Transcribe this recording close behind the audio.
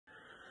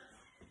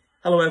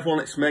Hello everyone,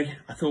 it's me.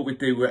 I thought we'd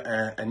do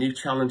a new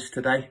challenge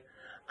today,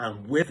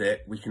 and with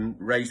it we can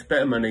raise a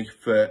bit of money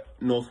for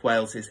North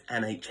Wales's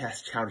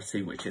NHS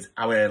charity, which is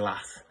Awyr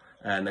Las,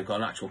 and they've got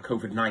an actual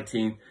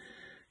COVID-19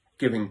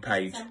 giving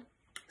page.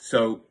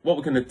 So what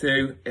we're going to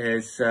do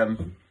is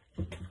the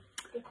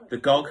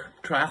GOG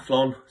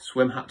Triathlon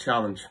Swim Hat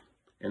Challenge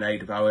in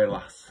aid of Awyr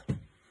Las.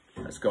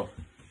 Let's go.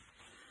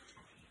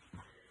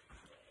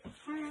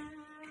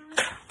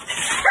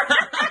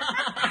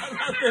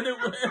 That didn't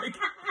work.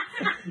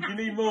 You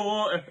need more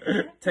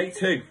water. Take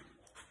two.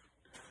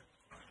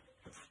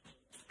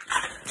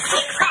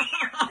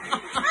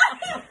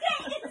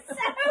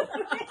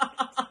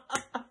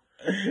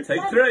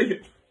 Take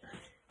three.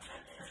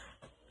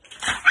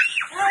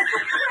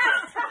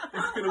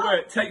 It's gonna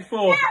work. Take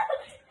four.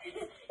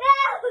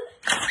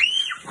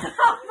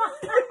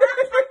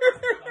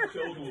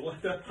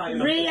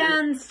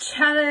 Rian's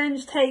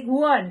challenge, take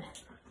one.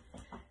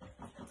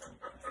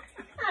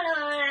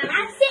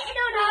 I'm sitting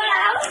on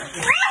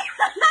it.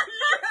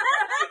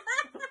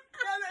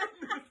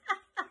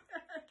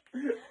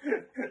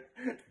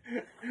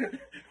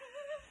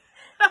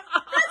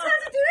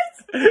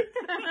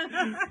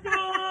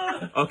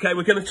 Okay,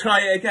 we're going to try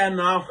it again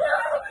now.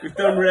 We've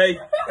done Ray.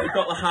 We've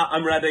got the hat.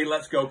 I'm ready.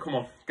 Let's go. Come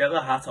on. Get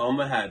the hat on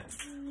the head.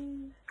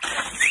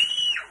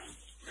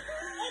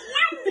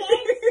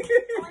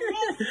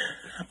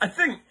 I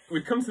think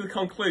we've come to the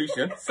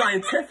conclusion,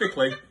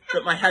 scientifically,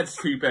 that my head's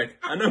too big.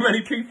 I know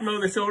many people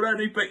know this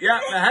already, but yeah,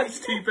 my head's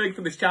too big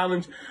for this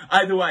challenge.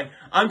 Either way,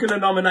 I'm going to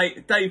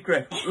nominate Dave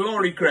Griff,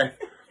 Laurie Griff,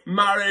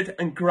 Married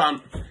and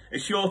Grant.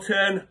 It's your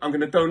turn. I'm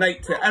going to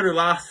donate to Awyr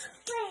Las.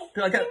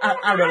 Did I get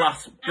Awyr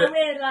Las?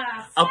 Awyr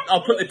Las.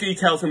 I'll put the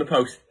details in the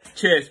post.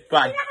 Cheers.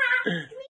 Bye.